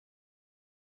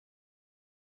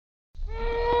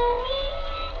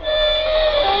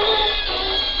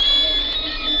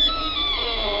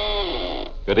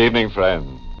Good evening,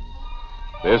 friends.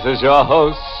 This is your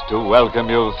host to welcome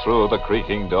you through the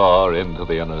creaking door into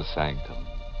the Inner Sanctum.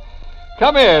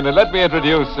 Come in and let me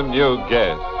introduce some new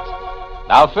guests.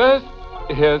 Now, first,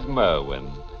 here's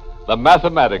Merwin, the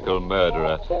mathematical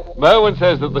murderer. Merwin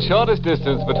says that the shortest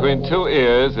distance between two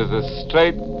ears is a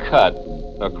straight cut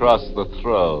across the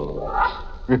throat.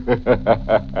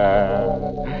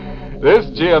 This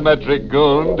geometric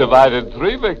goon divided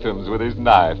 3 victims with his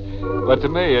knife, but to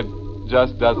me it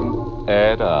just doesn't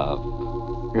add up.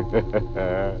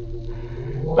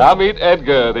 Now meet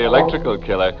Edgar, the electrical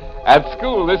killer. At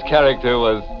school, this character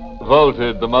was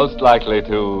voted the most likely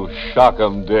to shock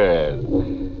 'em dead.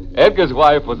 Edgar's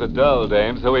wife was a dull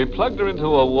dame, so he plugged her into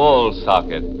a wall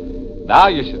socket. Now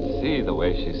you should see the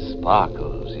way she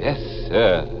sparkles. Yes,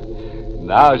 sir.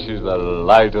 Now she's the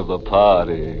light of the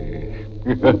party.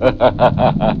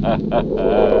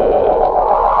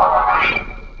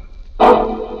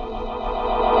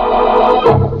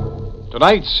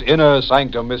 Tonight's Inner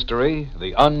Sanctum mystery,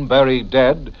 The Unburied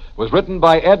Dead, was written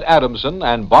by Ed Adamson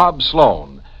and Bob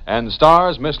Sloan and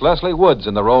stars Miss Leslie Woods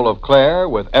in the role of Claire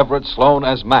with Everett Sloan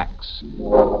as Max.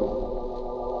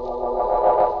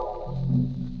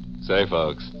 Say,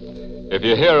 folks, if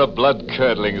you hear a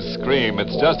blood-curdling scream,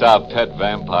 it's just our pet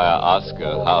vampire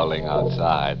Oscar howling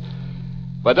outside.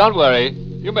 But don't worry,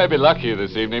 you may be lucky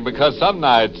this evening because some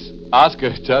nights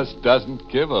Oscar just doesn't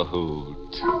give a hoot.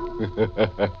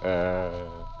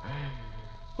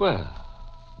 Well,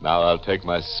 now I'll take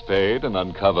my spade and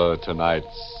uncover tonight's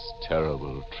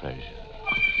terrible treasure.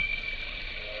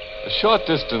 A short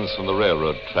distance from the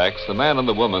railroad tracks, the man and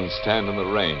the woman stand in the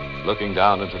rain, looking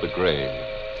down into the grave.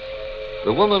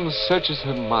 The woman searches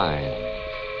her mind,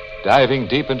 diving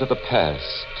deep into the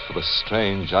past for the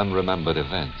strange, unremembered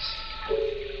events.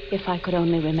 If I could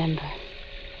only remember.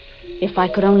 If I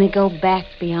could only go back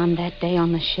beyond that day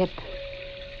on the ship.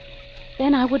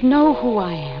 Then I would know who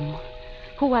I am,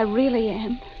 who I really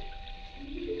am.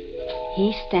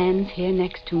 He stands here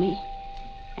next to me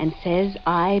and says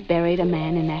I buried a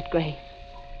man in that grave.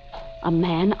 A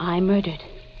man I murdered.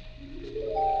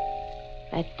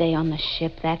 That day on the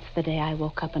ship, that's the day I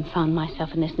woke up and found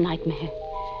myself in this nightmare.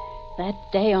 That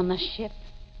day on the ship.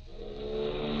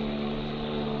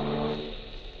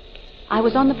 I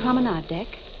was on the promenade deck,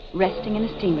 resting in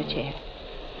a steamer chair.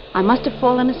 I must have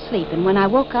fallen asleep, and when I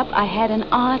woke up, I had an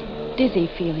odd, dizzy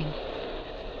feeling.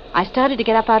 I started to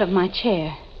get up out of my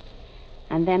chair,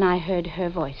 and then I heard her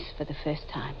voice for the first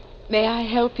time. May I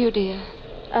help you, dear?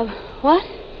 What?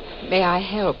 May I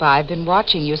help? I've been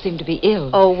watching. You seem to be ill.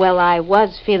 Oh, well, I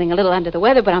was feeling a little under the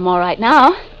weather, but I'm all right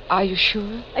now. Are you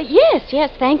sure?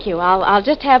 Yes, thank you. I'll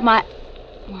just have my...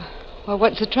 Well,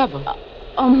 what's the trouble?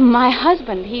 My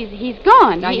husband, he's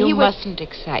gone. Now, you mustn't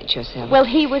excite yourself. Well,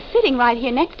 he was sitting right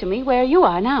here next to me where you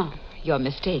are now. You're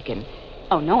mistaken.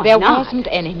 Oh, no, There I'm not. wasn't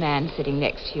any man sitting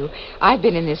next to you. I've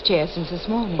been in this chair since this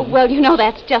morning. Well,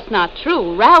 that's just not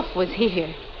true. Ralph was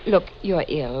here. Look, you're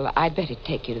ill. I'd better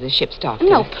take you to the ship's doctor.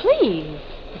 No, please.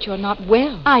 But you're not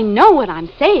well. I know what I'm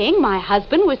saying. My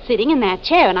husband was sitting in that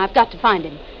chair, and I've got to find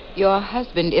him. Your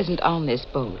husband isn't on this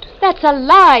boat. That's a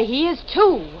lie. He is,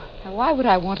 too. Now, why would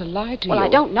I want to lie to you? Well, I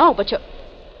don't know, but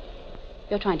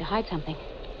you're trying to hide something.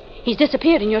 He's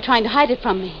disappeared, and you're trying to hide it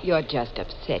from me. You're just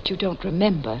upset. You don't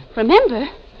remember. Remember?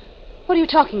 What are you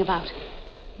talking about?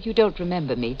 You don't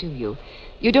remember me, do you?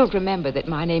 You don't remember that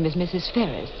my name is Mrs.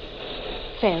 Ferris.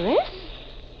 Ferris?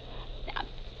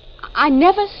 I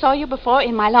never saw you before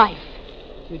in my life.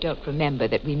 You don't remember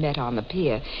that we met on the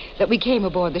pier, that we came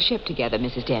aboard the ship together,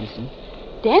 Mrs. Denson.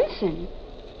 Denson?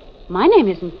 My name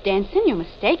isn't Denson. You're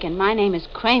mistaken. My name is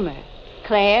Kramer.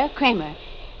 Claire Kramer.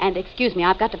 And excuse me,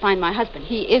 I've got to find my husband.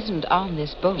 He isn't on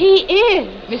this boat. He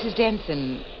is. Mrs.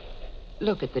 Denson,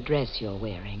 look at the dress you're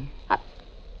wearing.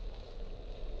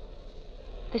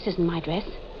 This isn't my dress.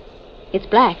 It's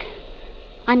black.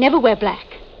 I never wear black.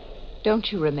 Don't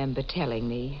you remember telling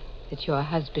me that your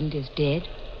husband is dead?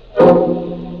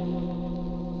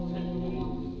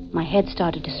 My head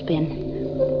started to spin,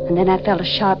 and then I felt a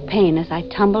sharp pain as I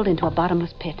tumbled into a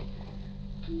bottomless pit.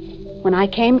 When I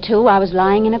came to, I was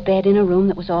lying in a bed in a room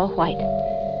that was all white.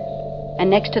 And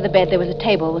next to the bed, there was a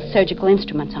table with surgical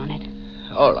instruments on it.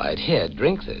 All right, here,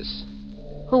 drink this.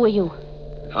 Who are you?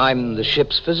 I'm the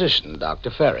ship's physician, Dr.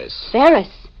 Ferris.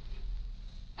 Ferris?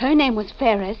 Her name was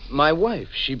Ferris. My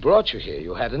wife. She brought you here.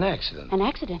 You had an accident. An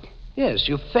accident? Yes,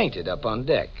 you fainted up on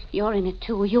deck. You're in it,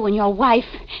 too, you and your wife.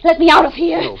 Let me out of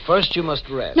here. No, first you must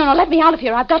rest. No, let me out of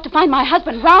here. I've got to find my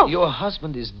husband, Ralph. Your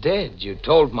husband is dead. You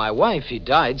told my wife he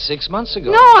died 6 months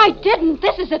ago. No, I didn't.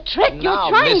 This is a trick. Now,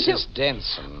 You're trying Mrs.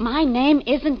 Denson. My name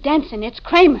isn't Denson. It's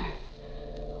Kramer.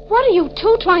 What are you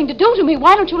two trying to do to me?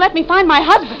 Why don't you let me find my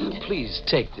husband? Please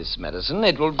take this medicine.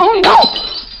 It will... Oh,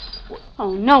 no!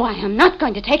 Oh, no, I am not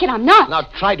going to take it. I'm not. Now,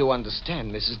 try to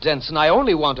understand, Mrs. Denson. I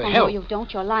only want to help. No, you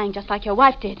don't. You're lying just like your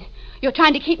wife did. You're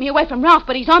trying to keep me away from Ralph,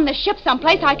 but he's on this ship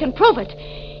someplace. I can prove it.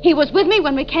 He was with me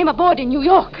when we came aboard in New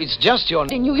York. It's just your...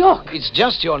 In New York. It's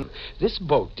just your... This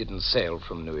boat didn't sail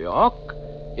from New York.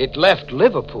 It left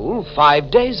Liverpool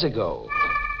 5 days ago.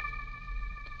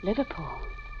 Liverpool?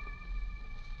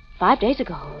 5 days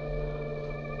ago?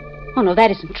 Oh, no, that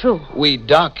isn't true. We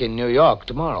dock in New York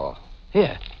tomorrow.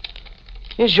 Here.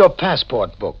 Here's your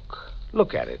passport book.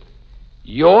 Look at it.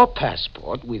 Your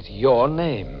passport with your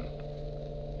name.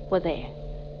 Well, there.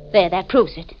 There, that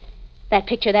proves it. That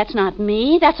picture, that's not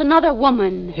me. That's another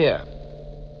woman. Here.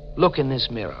 Look in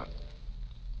this mirror.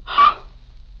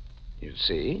 You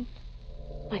see?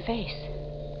 My face.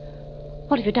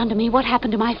 What have you done to me? What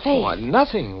happened to my face? Oh,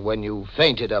 nothing. When you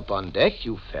fainted up on deck,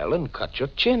 you fell and cut your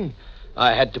chin.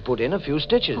 I had to put in a few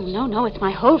stitches. Oh, no, it's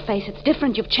my whole face. It's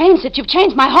different. You've changed it. You've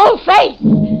changed my whole face.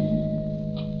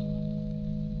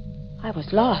 I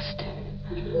was lost.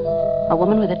 A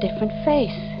woman with a different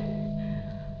face.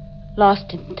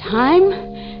 Lost in time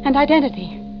and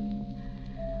identity.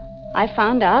 I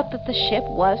found out that the ship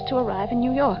was to arrive in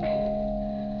New York.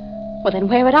 Well, then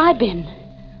where had I been?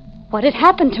 What had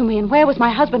happened to me, and where was my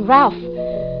husband, Ralph?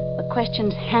 The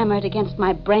questions hammered against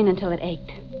my brain until it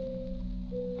ached.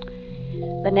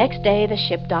 The next day, the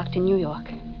ship docked in New York.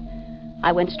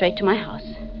 I went straight to my house.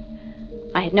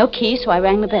 I had no key, so I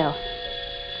rang the bell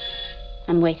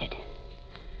and waited.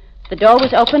 The door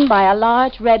was opened by a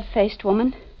large, red-faced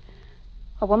woman.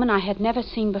 A woman I had never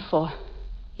seen before.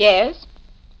 Yes?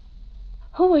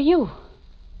 Who are you?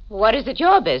 What is it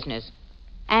your business?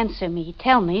 Answer me.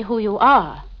 Tell me who you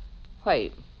are.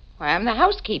 Why, I'm the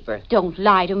housekeeper. Don't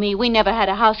lie to me. We never had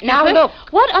a housekeeper. Now, look.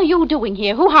 What are you doing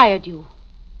here? Who hired you?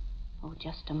 Oh,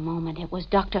 just a moment. It was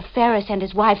Dr. Ferris and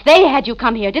his wife. They had you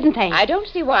come here, didn't they? I don't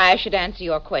see why I should answer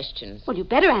your questions. Well, you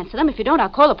better answer them. If you don't, I'll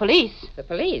call the police. The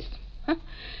police? Huh.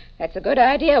 That's a good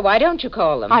idea. Why don't you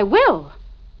call them? I will.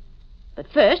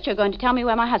 But first, you're going to tell me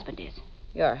where my husband is.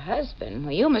 Your husband?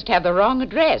 Well, you must have the wrong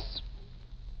address.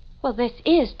 Well, this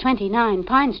is 29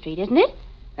 Pine Street, isn't it?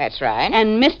 That's right.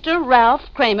 And Mr. Ralph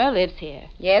Kramer lives here.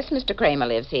 Yes, Mr. Kramer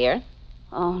lives here.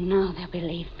 Oh, now they'll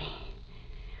believe me.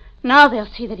 Now they'll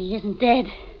see that he isn't dead.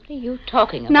 What are you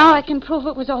talking about? Now I can prove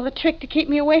it was all a trick to keep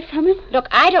me away from him. Look,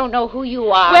 I don't know who you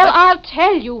are. Well, I'll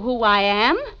tell you who I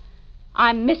am.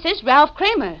 I'm Mrs. Ralph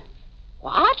Kramer.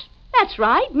 What? That's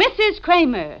right, Mrs.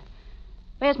 Kramer.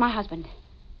 Where's my husband?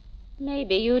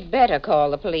 Maybe you'd better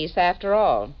call the police after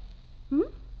all. Hmm?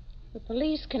 The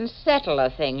police can settle a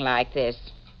thing like this.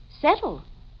 Settle?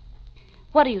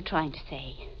 What are you trying to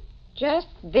say? Just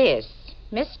this.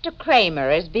 Mr.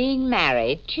 Kramer is being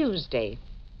married Tuesday.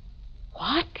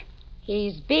 What?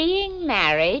 He's being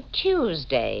married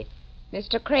Tuesday.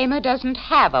 Mr. Kramer doesn't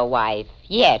have a wife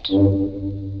yet.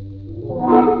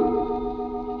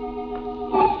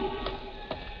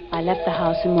 I left the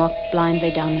house and walked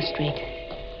blindly down the street.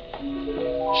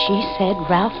 She said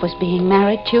Ralph was being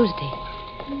married Tuesday.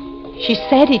 She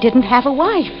said he didn't have a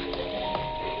wife.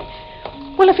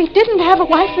 Well, if he didn't have a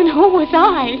wife, then who was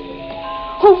I?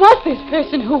 Who was this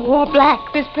person who wore black?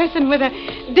 This person with a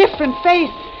different face?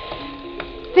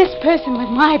 This person with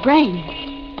my brain?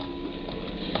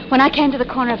 When I came to the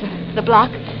corner of the block,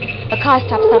 a car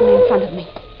stopped suddenly in front of me.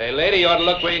 Hey, lady, you ought to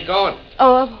look where you're going.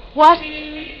 Oh, what?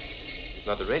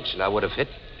 Another inch and I would have hit.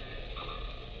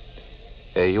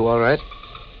 Hey, you all right?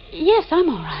 Yes, I'm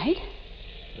all right.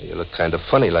 You look kind of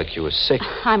funny, like you were sick.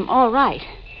 I'm all right.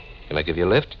 Can I give you a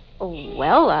lift? Oh,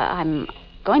 well, I'm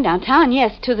going downtown,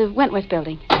 yes, to the Wentworth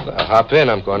building. Hop in.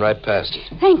 I'm going right past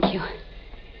it. Thank you.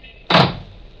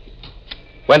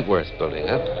 Wentworth building,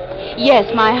 huh?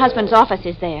 Yes, my husband's office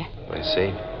is there. I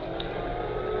see.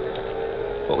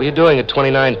 What were you doing at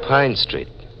 29 Pine Street?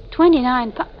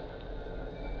 29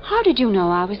 How did you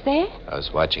know I was there? I was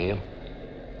watching you.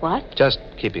 What? Just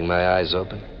keeping my eyes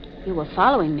open. You were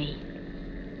following me.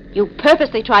 You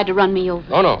purposely tried to run me over.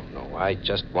 Oh, no. I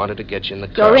just wanted to get you in the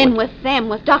car. You're in with them,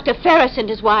 with Dr. Ferris and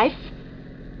his wife.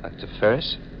 Dr.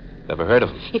 Ferris? Never heard of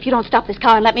him. If you don't stop this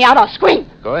car and let me out, I'll scream.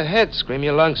 Go ahead. Scream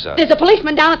your lungs out. There's a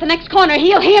policeman down at the next corner.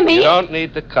 He'll hear me. You don't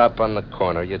need the cop on the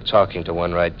corner. You're talking to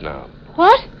one right now.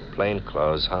 What?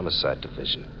 Plainclothes Homicide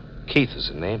Division. Keith is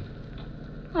the name.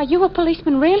 Are you a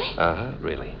policeman, really? Uh-huh,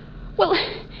 really. Well,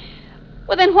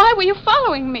 then why were you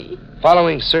following me?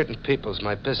 Following certain people's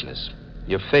my business.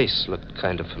 Your face looked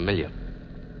kind of familiar.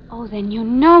 Oh, then you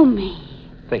know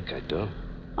me. Think I do.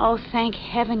 Oh, thank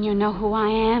heaven you know who I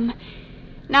am.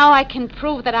 Now I can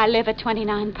prove that I live at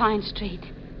 29 Pine Street.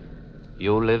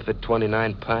 You live at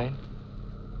 29 Pine?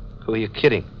 Who are you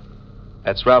kidding?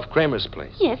 That's Ralph Kramer's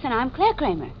place. Yes, and I'm Claire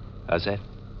Kramer. How's that?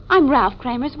 I'm Ralph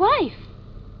Kramer's wife.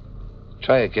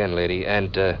 Try again, lady,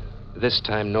 and this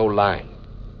time no lying.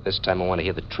 This time I want to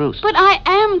hear the truth. But I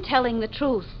am telling the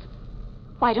truth.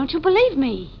 Why don't you believe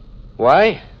me?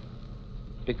 Why?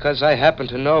 Because I happen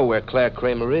to know where Claire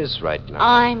Kramer is right now.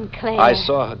 I'm Claire. I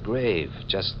saw her grave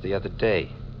just the other day.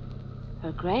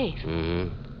 Her grave?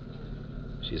 Mm-hmm.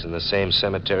 She's in the same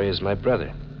cemetery as my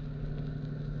brother.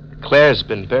 Claire's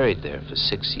been buried there for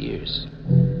 6 years.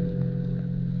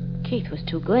 Keith was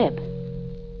too glib.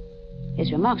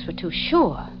 His remarks were too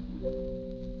sure.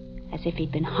 As if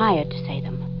he'd been hired to say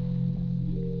them.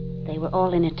 They were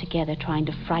all in it together, trying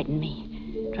to frighten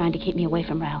me, trying to keep me away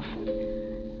from Ralph.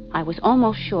 I was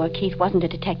almost sure Keith wasn't a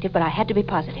detective, but I had to be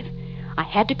positive. I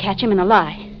had to catch him in a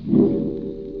lie.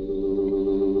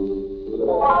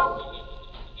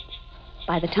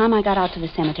 By the time I got out to the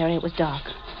cemetery, it was dark.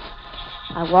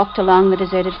 I walked along the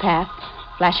deserted path,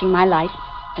 flashing my light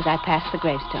as I passed the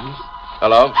gravestones.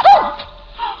 Hello?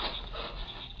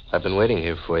 I've been waiting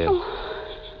here for you.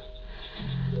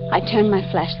 I turned my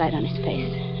flashlight on his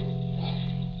face.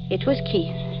 It was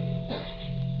Keith.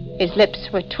 His lips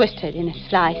were twisted in a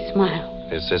sly smile.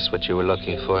 Is this what you were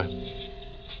looking for?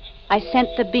 I sent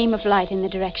the beam of light in the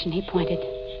direction he pointed.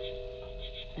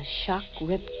 The shock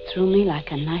ripped through me like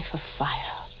a knife of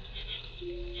fire.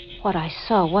 What I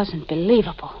saw wasn't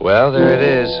believable. Well, there it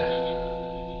is.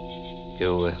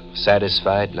 You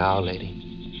satisfied now, lady?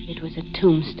 It was a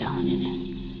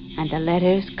tombstone, and the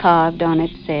letters carved on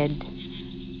it said,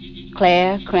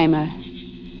 Claire Kramer,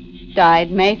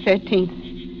 died May 13th,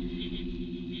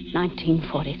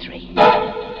 1943.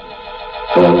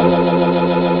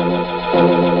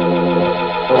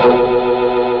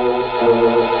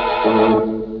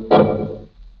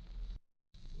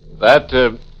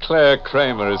 That Claire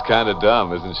Kramer is kind of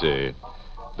dumb, isn't she?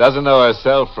 Doesn't know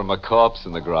herself from a corpse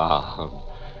in the ground.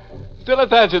 Still,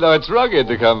 at that, it's rugged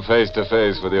to come face to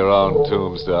face with your own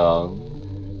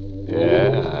tombstone.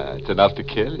 Yeah, it's enough to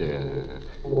kill you.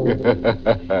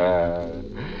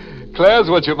 Claire's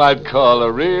what you might call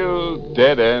a real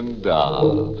dead-end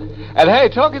doll. And hey,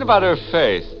 talking about her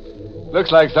face,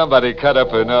 looks like somebody cut up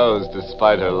her nose to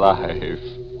spite her life.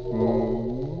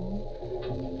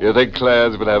 You think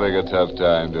Claire's been having a tough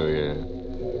time, do you?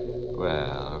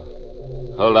 Well,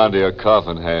 hold on to your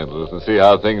coffin handles and see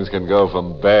how things can go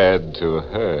from bad to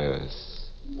hearse.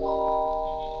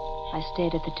 I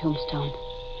stared at the tombstone,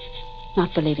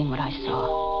 not believing what I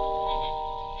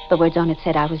saw. The words on it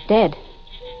said I was dead,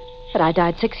 that I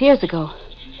died 6 years ago.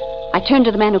 I turned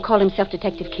to the man who called himself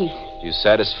Detective Keith. You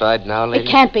satisfied now, lady? It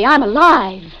can't be. I'm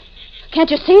alive. Can't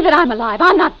you see that I'm alive?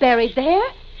 I'm not buried there.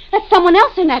 There's someone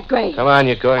else in that grave. Come on,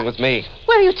 you're going with me.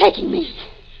 Where are you taking me?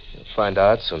 You'll find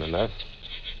out soon enough.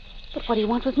 But what do you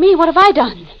want with me? What have I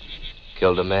done?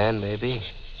 Killed a man, maybe.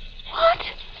 What?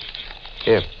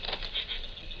 Here.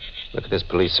 Look at this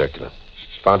police circular.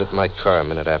 Found it in my car a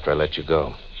minute after I let you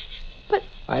go. But...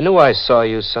 I knew I saw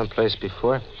you someplace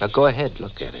before. Now go ahead,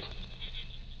 look at it.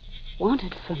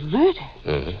 Wanted for murder?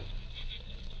 Mm-hmm.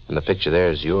 And the picture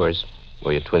there is yours,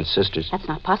 or your twin sisters. That's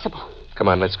not possible. Come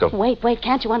on, let's go. Wait,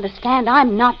 can't you understand?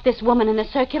 I'm not this woman in the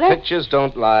circular. Pictures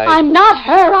don't lie. I'm not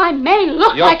her. I may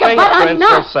look your like her, but I'm fingerprints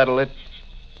not. will settle it.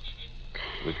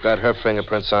 We've got her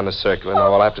fingerprints on the circular.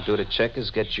 Now all I have to do to check is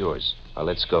get yours. Now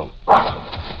let's go.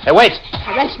 Hey, wait!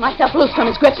 I wrenched myself loose from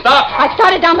his grip. Stop! I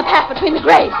started down the path between the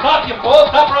graves. Stop, you fool!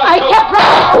 Stop I kept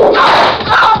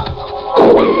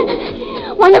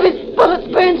running. One of his bullets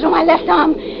burned through my left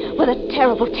arm with a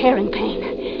terrible tearing pain.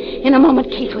 In a moment,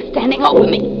 Keith was standing over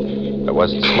me. I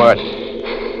wasn't smart.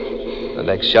 The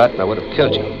next shot, and I would have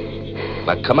killed you.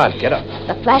 Now, come on, get up.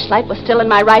 The flashlight was still in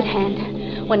my right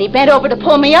hand. When he bent over to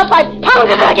pull me up, I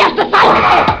pounded it against the side of his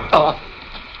head. Oh.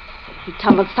 He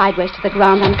tumbled sideways to the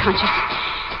ground, unconscious.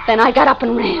 Then I got up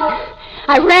and ran.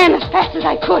 I ran as fast as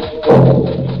I could.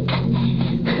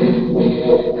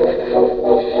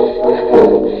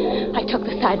 I took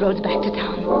the side roads back to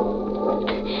town.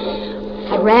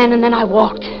 I ran and then I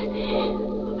walked.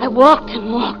 I walked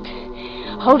and walked,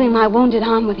 holding my wounded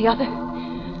arm with the other,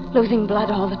 losing blood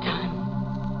all the time.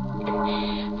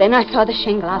 Then I saw the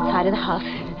shingle outside of the house.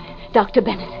 Dr.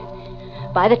 Bennett.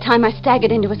 By the time I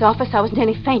staggered into his office, I was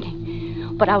nearly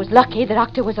fainting. But I was lucky the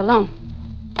doctor was alone.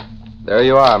 There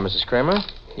you are, Mrs. Kramer.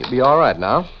 You'll be all right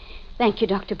now. Thank you,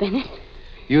 Dr. Bennett.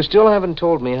 You still haven't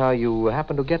told me how you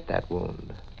happened to get that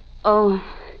wound. Oh,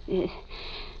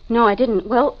 no, I didn't.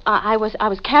 Well, I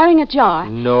was carrying a jar.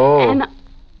 No. And...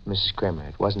 Mrs. Kramer,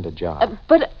 it wasn't a jar.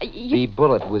 But you... The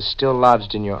bullet was still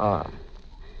lodged in your arm.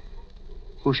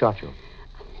 Who shot you?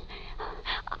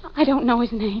 I don't know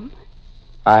his name.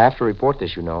 I have to report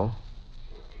this, you know.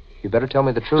 You better tell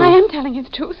me the truth. I am telling you the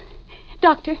truth.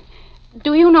 Doctor,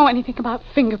 do you know anything about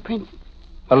fingerprints?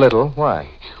 A little. Why?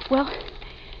 Well,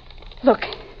 look.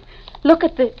 Look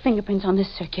at the fingerprints on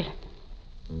this circular.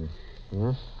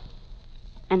 Mm-hmm.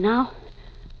 And now,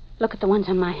 look at the ones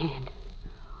on my hand.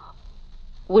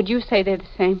 Would you say they're the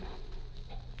same?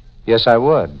 Yes, I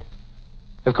would.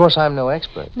 Of course, I'm no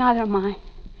expert. Neither am I.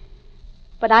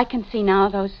 But I can see now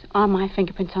those are my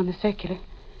fingerprints on the circular.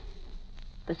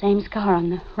 The same scar on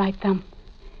the right thumb.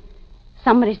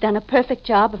 Somebody's done a perfect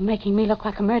job of making me look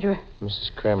like a murderer.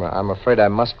 Mrs. Kramer, I'm afraid I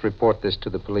must report this to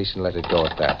the police and let it go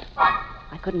at that.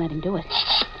 I couldn't let him do it.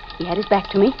 He had his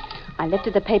back to me. I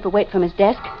lifted the paperweight from his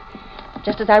desk.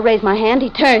 Just as I raised my hand,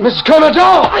 he turned. Mrs. Kramer,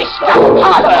 don't! I struck him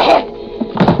hard on the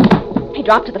head. He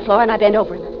dropped to the floor, and I bent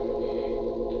over him.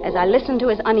 As I listened to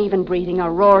his uneven breathing, a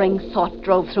roaring thought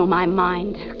drove through my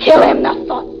mind. Kill him, the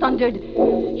thought thundered.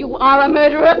 You are a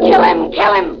murderer. Kill him,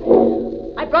 kill him.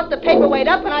 I brought the paperweight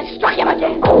up, and I struck him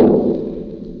again.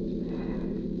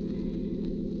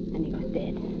 And he was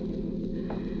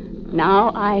dead.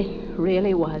 Now I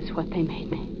really was what they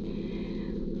made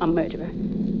me. A murderer.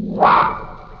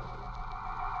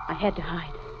 I had to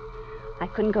hide. I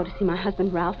couldn't go to see my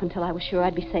husband, Ralph, until I was sure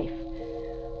I'd be safe.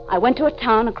 I went to a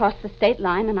town across the state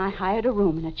line, and I hired a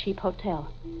room in a cheap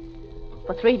hotel.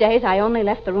 For 3 days, I only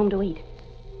left the room to eat.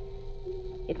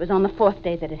 It was on the 4th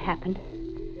day that it happened.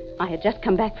 I had just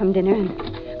come back from dinner and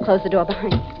closed the door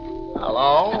behind me.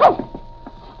 Hello? Oh!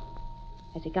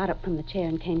 As he got up from the chair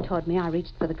and came toward me, I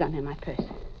reached for the gun in my purse.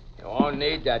 You won't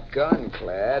need that gun,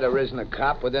 Claire. There isn't a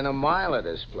cop within a mile of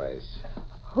this place.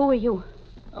 Who are you?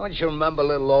 Don't you remember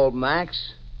little old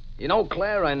Max? You know,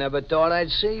 Claire, I never thought I'd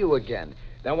see you again.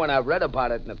 Then when I read about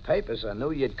it in the papers, I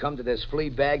knew you'd come to this flea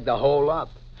bag to hole up.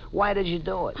 Why did you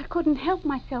do it? I couldn't help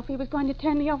myself. He was going to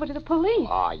turn me over to the police.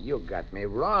 Oh, you got me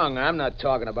wrong. I'm not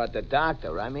talking about the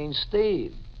doctor. I mean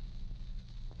Steve.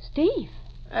 Steve?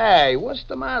 Hey, what's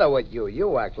the matter with you?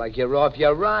 You act like you're off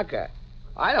your rocker.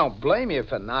 I don't blame you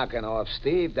for knocking off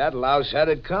Steve. That louse had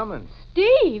it coming.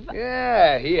 Steve?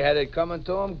 Yeah, he had it coming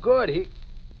to him good.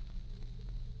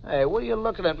 Hey, what are you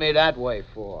looking at me that way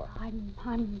for?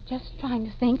 I'm just trying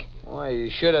to think. Why,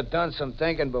 you should have done some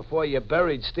thinking before you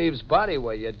buried Steve's body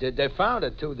where you did. They found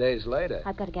it 2 days later.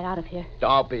 I've got to get out of here.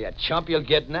 Don't be a chump. You'll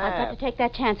get nabbed. I've got to take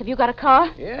that chance. Have you got a car?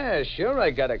 Yeah, sure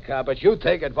I got a car, but you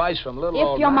take advice from little If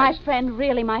old you're Max. my friend,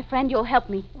 really my friend, you'll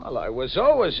help me. Well, I was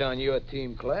always on your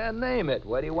team, Claire. Name it.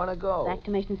 Where do you want to go? Back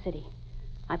to Mason City.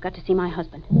 I've got to see my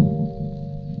husband.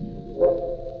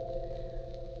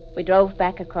 We drove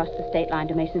back across the state line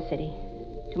to Mason City,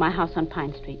 to my house on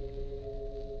Pine Street.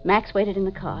 Max waited in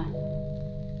the car.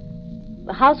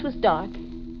 The house was dark,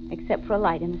 except for a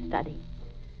light in the study.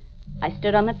 I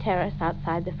stood on the terrace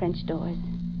outside the French doors,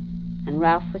 and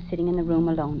Ralph was sitting in the room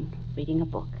alone, reading a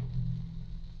book.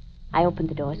 I opened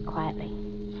the doors quietly.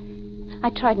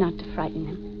 I tried not to frighten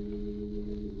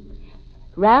him.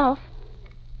 Ralph?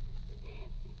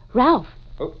 Ralph!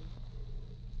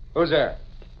 Who's there?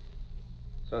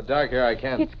 So dark here I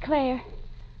can't... It's Claire.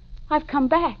 I've come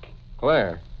back.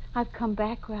 Claire? I've come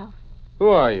back, Ralph. Who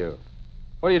are you?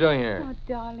 What are you doing here? Oh,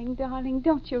 darling,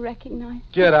 don't you recognize?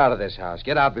 Get out of this house.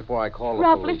 Get out before I call the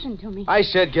Ralph, police. listen to me. I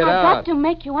said get I've out. got to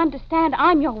make you understand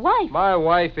I'm your wife. My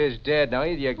wife is dead. Now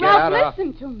either you get out Ralph, or...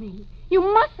 listen to me. You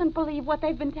mustn't believe what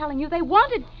they've been telling you. They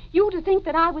wanted you to think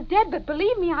that I was dead, but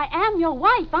believe me, I am your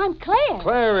wife. I'm Claire.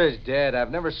 Claire is dead.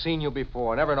 I've never seen you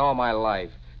before. Never in all my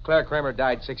life. Claire Kramer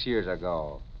died 6 years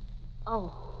ago.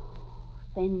 Oh,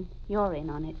 then you're in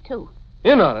on it, too.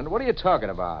 In on it? What are you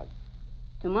talking about?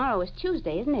 Tomorrow is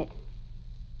Tuesday, isn't it?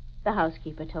 The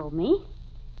housekeeper told me.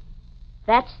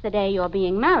 That's the day you're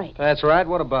being married. That's right.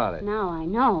 What about it? Now I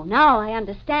know. Now I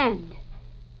understand.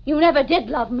 You never did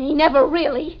love me, never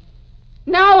really.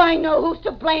 Now I know who's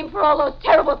to blame for all those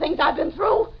terrible things I've been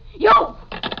through. You!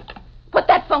 Put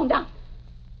that phone down.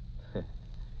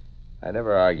 I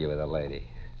never argue with a lady.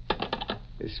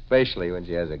 Especially when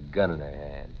she has a gun in her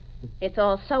hand. It's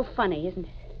all so funny, isn't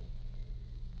it?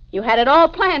 You had it all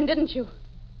planned, didn't you?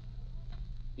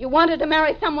 You wanted to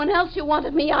marry someone else. You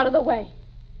wanted me out of the way.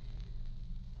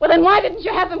 Well, then why didn't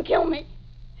you have them kill me?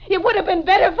 It would have been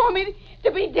better for me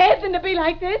to be dead than to be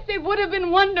like this. It would have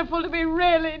been wonderful to be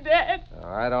really dead. Oh,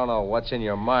 I don't know what's in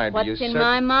your mind, but What's you in cer-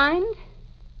 my mind?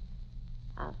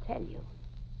 I'll tell you.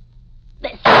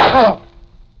 This.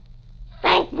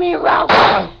 Thank me,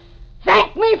 Ralph.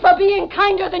 Thank me for being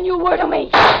kinder than you were to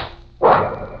me.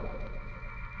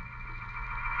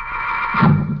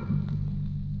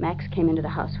 Max came into the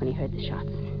house when he heard the shots.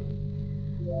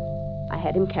 I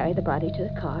had him carry the body to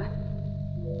the car.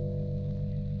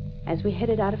 As we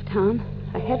headed out of town,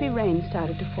 a heavy rain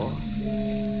started to fall.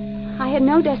 I had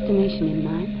no destination in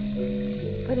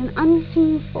mind, but an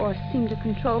unseen force seemed to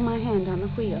control my hand on the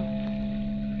wheel.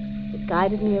 It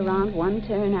guided me around one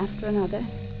turn after another,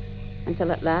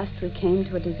 until at last we came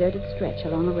to a deserted stretch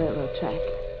along a railroad track.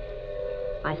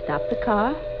 I stopped the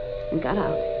car and got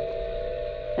out.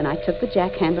 Then I took the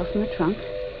jack handle from the trunk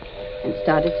and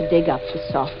started to dig up the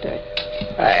soft earth.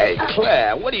 Hey,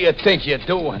 Claire, what do you think you're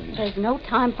doing? There's no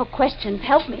time for questions.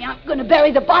 Help me. I'm going to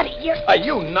bury the body here. Are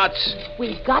you nuts?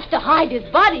 We've got to hide his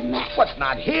body, Max. What's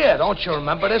not here? Don't you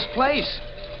remember this place?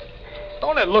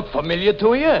 Don't it look familiar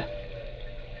to you?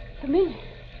 Familiar?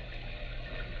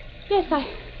 Yes, I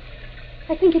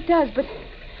think it does, but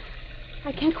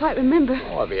I can't quite remember.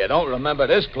 Oh, if you don't remember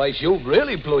this place, you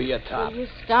really blew your top. Will you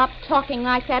stop talking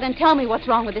like that and tell me what's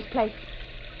wrong with this place?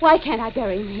 Why can't I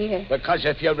bury him here? Because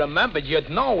if you remembered,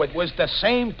 you'd know it was the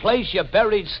same place you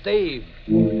buried Steve.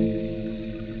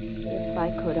 If I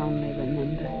could only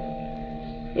remember.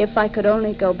 If I could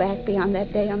only go back beyond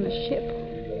that day on the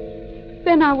ship.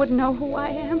 Then I would know who I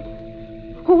am.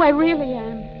 Who I really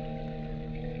am.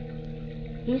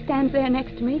 He stands there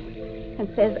next to me and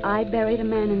says I buried a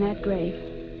man in that grave.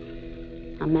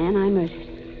 A man I murdered.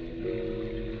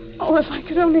 Oh, if I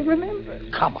could only remember.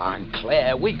 Come on,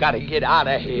 Claire. We got to get out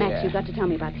of here. Max, you've got to tell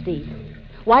me about Steve.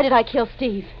 Why did I kill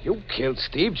Steve? You killed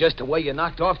Steve just the way you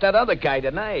knocked off that other guy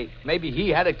tonight. Maybe he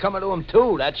had it coming to him,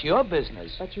 too. That's your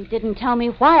business. But you didn't tell me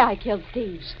why I killed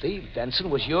Steve. Steve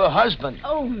Denson was your husband.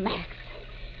 Oh, Max.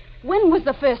 When was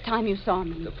the first time you saw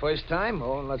me? The first time?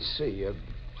 Oh, let's see.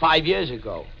 5 years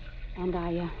ago. And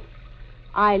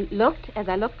I looked as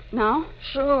I look now?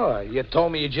 Sure. You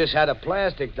told me you just had a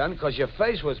plastic done because your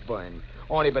face was burned.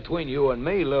 Only between you and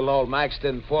me, little old Max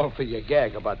didn't fall for your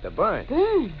gag about the burn.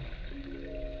 Burned?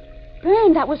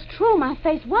 Burned, that was true. My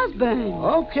face was burned.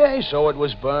 Okay, so it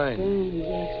was burned. Burned,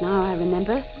 yes. Now I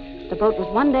remember. The boat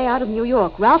was one day out of New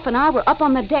York. Ralph and I were up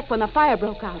on the deck when the fire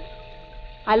broke out.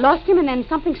 I lost him, and then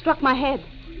something struck my head.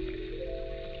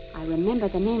 I remember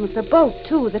the name of the boat,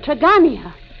 too, the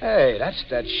Tragania. Hey, that's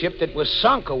that ship that was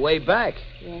sunk a way back.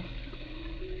 Yes.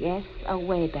 Yes, a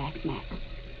way back, Max.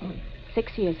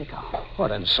 6 years ago. Well,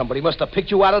 then somebody must have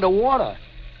picked you out of the water.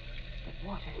 The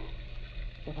water.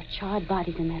 There were charred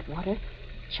bodies in that water.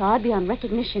 Charred beyond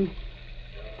recognition.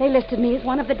 They listed me as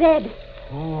one of the dead.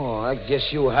 Oh, I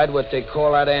guess you had what they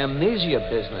call that amnesia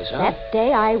business, huh? That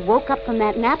day I woke up from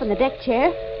that nap in the deck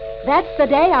chair. That's the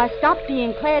day I stopped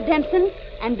being Claire Denson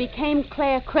and became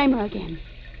Claire Kramer again.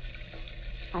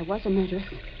 I was a murderess,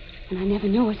 and I never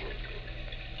knew it.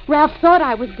 Ralph thought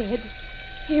I was dead.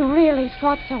 He really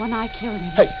thought so, and I killed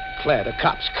him. Hey, Claire, the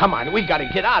cops. Come on, we got to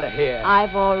get out of here.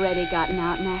 I've already gotten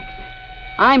out, Max.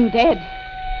 I'm dead.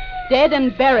 Dead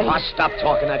and buried. Oh, stop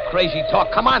talking that crazy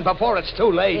talk. Come on, before it's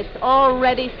too late. It's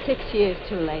already 6 years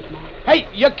too late, Max. Hey,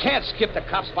 you can't skip the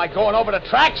cops by going over the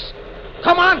tracks.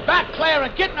 Come on back, Claire,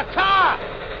 and get in the car.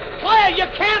 Claire, you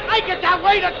can't make it that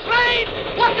way. The train!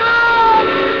 Look out!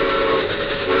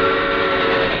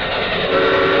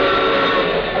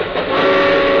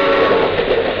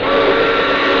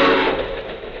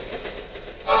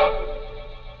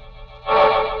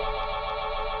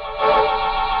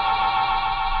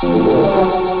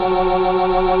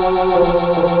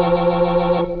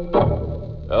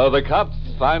 Oh, the cops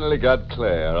finally got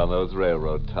Claire on those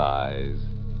railroad ties.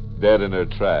 Dead in her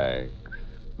tracks.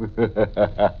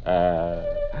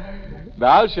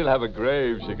 Now she'll have a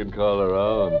grave she can call her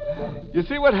own. You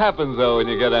see what happens, though, when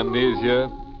you get amnesia?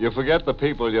 You forget the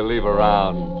people you leave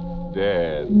around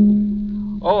dead.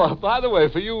 Oh, by the way,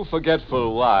 for you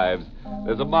forgetful wives,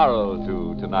 there's a moral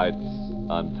to tonight's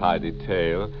untidy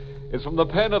tale. It's from the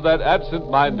pen of that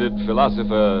absent-minded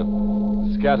philosopher,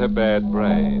 Scatterbad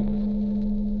Brains.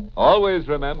 Always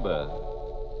remember,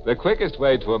 the quickest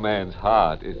way to a man's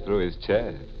heart is through his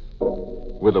chest,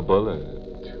 with a bullet.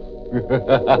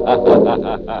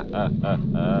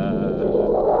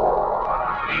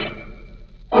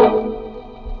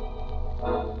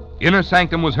 Inner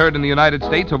Sanctum was heard in the United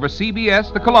States over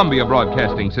CBS, the Columbia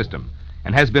Broadcasting System,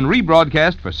 and has been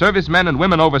rebroadcast for servicemen and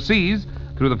women overseas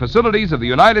through the facilities of the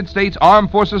United States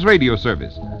Armed Forces Radio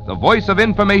Service, the voice of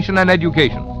information and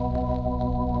education.